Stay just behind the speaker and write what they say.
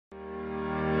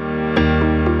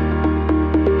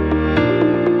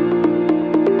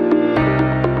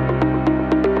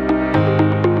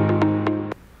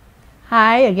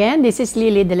Hi again, this is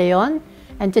Lilli de Leon,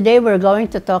 and today we're going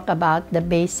to talk about the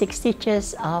basic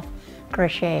stitches of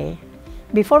crochet.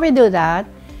 Before we do that,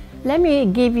 let me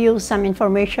give you some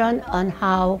information on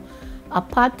how a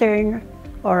pattern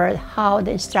or how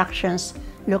the instructions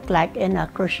look like in a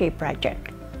crochet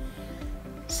project.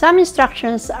 Some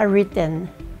instructions are written,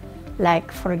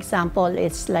 like for example,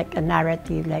 it's like a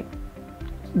narrative, like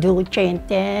do chain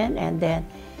 10 and then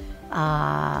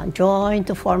join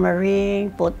to form a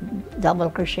ring, put double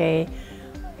crochet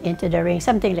into the ring,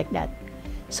 something like that.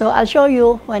 So I'll show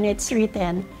you when it's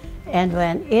written and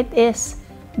when it is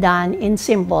done in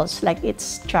symbols, like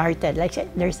it's charted, like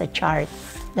there's a chart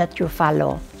that you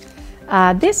follow.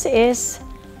 This is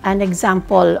an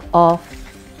example of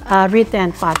a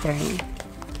written pattern.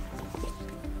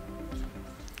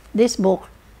 This book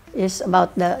is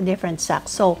about the different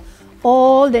sacks. So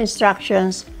all the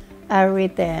instructions are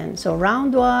written. So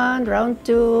round 1, round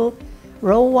 2,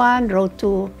 row 1, row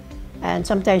 2, and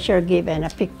sometimes you're given a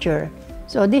picture.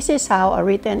 So this is how a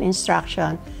written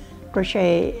instruction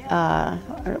crochet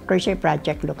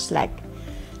project looks like.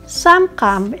 Some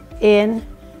come in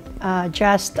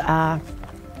just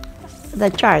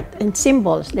the chart in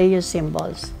symbols. They use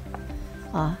symbols.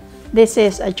 This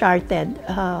is a charted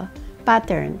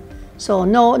pattern. So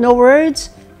no words,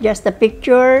 just a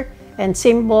picture and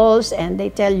symbols, and they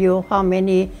tell you how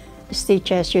many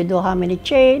stitches you do, how many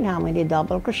chain, how many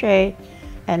double crochet,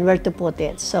 and where to put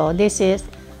it. So this is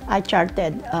a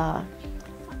charted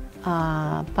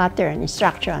pattern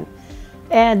instruction.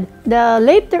 And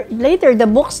later the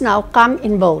books now come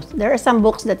in both. There are some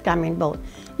books that come in both.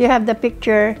 You have the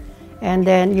picture, and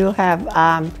then you have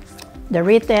the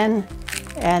written,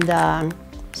 and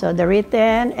so the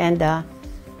written and the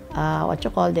what you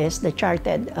call this, the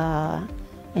charted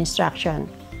instruction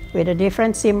with the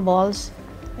different symbols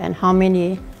and how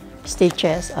many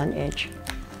stitches on each.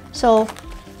 So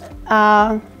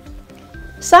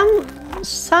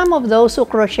some of those who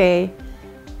crochet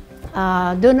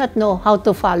do not know how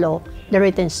to follow the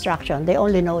written instruction. They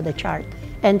only know the chart,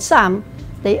 and some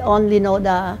they only know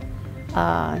the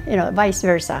vice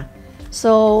versa.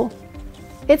 So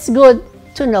it's good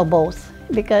to know both,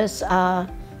 because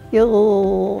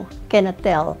you cannot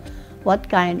tell what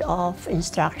kind of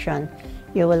instruction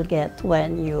you will get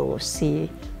when you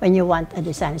want a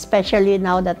design, especially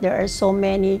now that there are so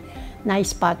many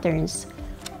nice patterns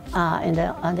on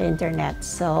the internet.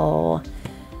 So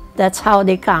that's how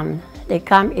they come. They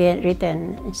come in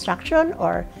written instruction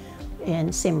or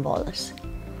in symbols.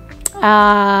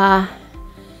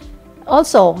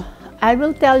 Also, I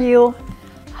will tell you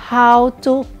how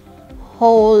to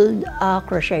hold a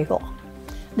crochet hook.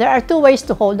 There are two ways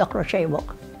to hold a crochet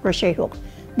hook.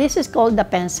 This is called the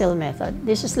pencil method.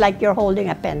 This is like you're holding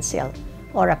a pencil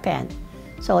or a pen.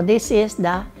 So this is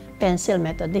the pencil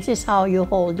method. This is how you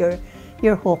hold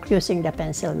your hook using the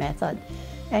pencil method.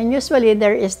 And usually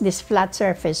there is this flat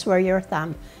surface where your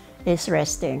thumb is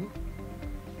resting.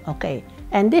 Okay,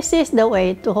 and this is the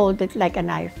way to hold it like a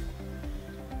knife.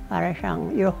 Para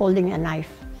siyang you're holding a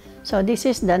knife. So this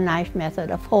is the knife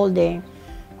method of holding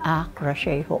a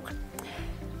crochet hook.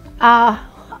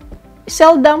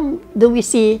 Seldom do we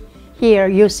see here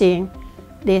using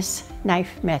this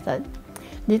knife method.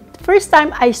 The first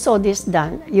time I saw this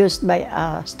used by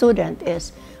a student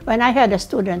is when I had a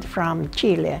student from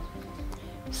Chile.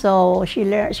 So she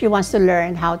wants to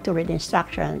learn how to read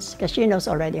instructions because she knows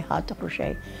already how to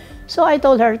crochet. So I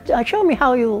told her, show me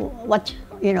how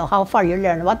how far you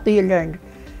learn, what do you learn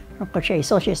from crochet.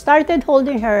 So she started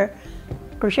holding her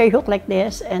crochet hook like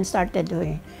this and started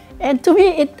doing it. And to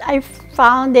me, I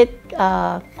found it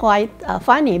quite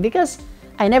funny, because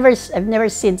I've never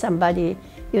seen somebody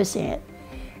using it.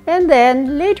 And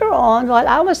then later on, while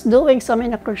I was doing so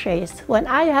many crochets, when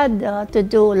I had to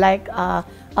do like a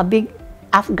big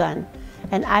afghan,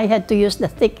 and I had to use the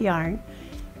thick yarn,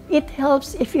 it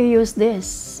helps if you use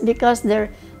this, because there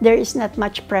is not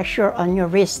much pressure on your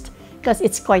wrist, because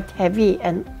it's quite heavy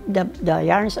and the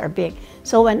yarns are big.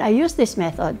 So when I use this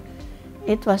method,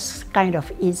 it was kind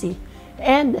of easy.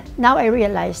 And now I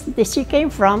realized this, she came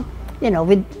from,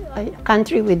 with a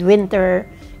country with winter,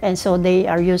 and so they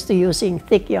are used to using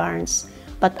thick yarns.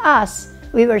 But us,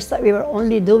 we were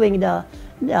only doing the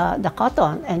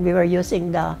cotton, and we were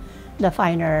using the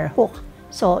finer hook.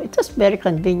 So it was very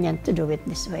convenient to do it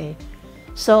this way.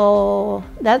 So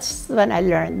that's when I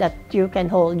learned that you can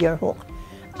hold your hook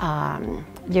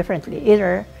differently,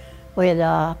 either with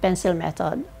the pencil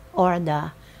method or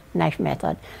the knife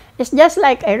method. It's just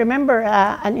like, I remember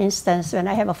an instance when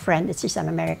I have a friend, she's an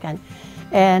American,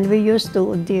 and we used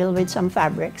to deal with some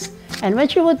fabrics. And when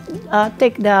she would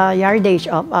take the yardage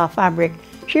of fabric,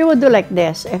 she would do like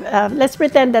this. If, let's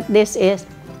pretend that this is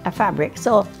a fabric.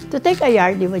 So to take a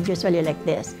yard, you would usually like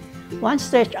this. One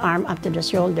stretch arm up to the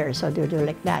shoulder, so you do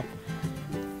like that.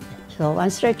 So one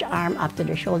stretch arm up to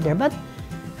the shoulder. But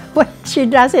when she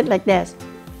does it like this,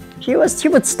 she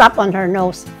would stop on her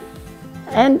nose.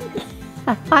 And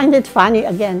I find it funny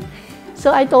again.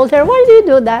 So I told her, why do you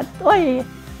do that? Why?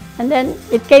 And then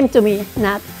it came to me,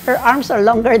 Nat, her arms are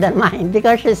longer than mine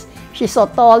because she's so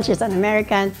tall, she's an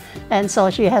American, and so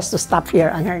she has to stop here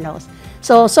on her nose.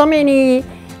 So many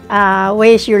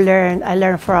ways you learn. I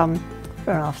learned from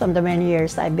the many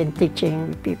years I've been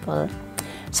teaching people.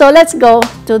 So let's go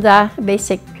to the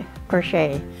basic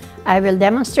crochet. I will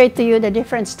demonstrate to you the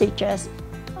different stitches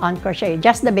on crochet,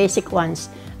 just the basic ones.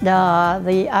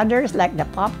 The others like the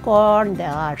popcorn,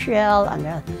 the shell,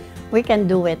 and we can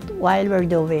do it while we're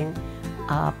doing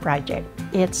a project.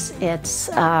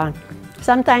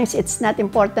 Sometimes it's not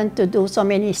important to do so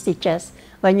many stitches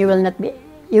when you will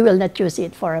not use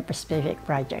it for a specific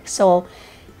project. So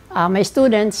my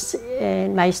students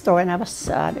in my store, and I was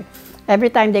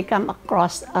every time they come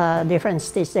across a different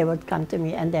stitch, they would come to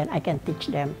me, and then I can teach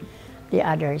them the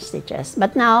other stitches.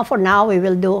 But for now, we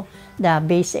will do the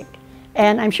basic.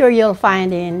 And I'm sure you'll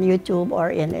find in YouTube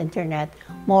or in the internet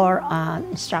more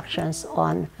instructions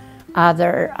on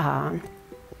other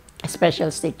special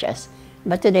stitches.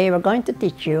 But today we're going to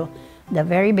teach you the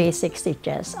very basic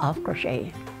stitches of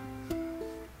crochet.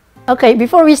 Okay,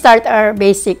 before we start our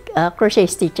basic crochet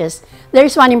stitches,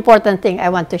 there's one important thing I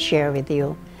want to share with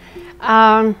you.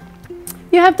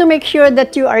 You have to make sure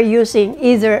that you are using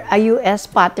either a US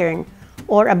pattern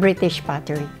or a British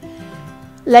pattern.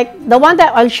 Like the one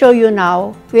that I'll show you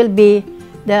now will be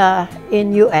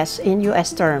in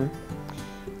US term.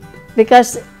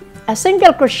 Because a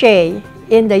single crochet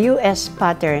in the US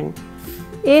pattern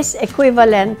is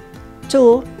equivalent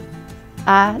to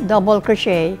a double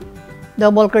crochet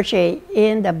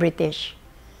in the British.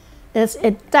 It's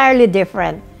entirely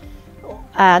different.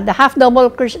 The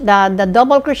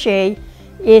double crochet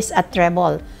is a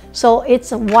treble. So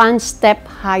it's one step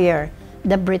higher,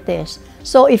 the British.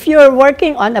 So if you're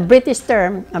working on a British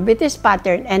term, a British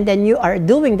pattern, and then you are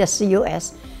doing this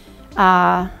US,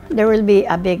 there will be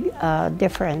a big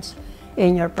difference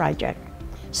in your project.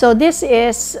 So this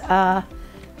is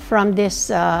from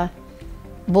this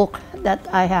book that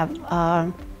I have.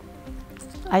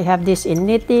 I have this in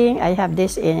knitting, I have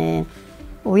this in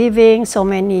weaving,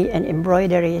 and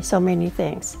embroidery, so many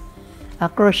things. A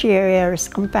Crochetier's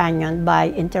Companion by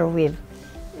Interweave,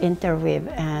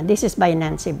 and this is by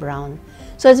Nancy Brown.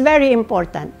 So it's very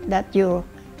important that you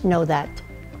know that.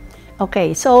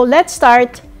 Okay, so let's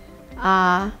start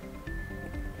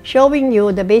showing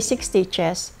you the basic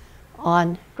stitches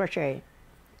on crochet.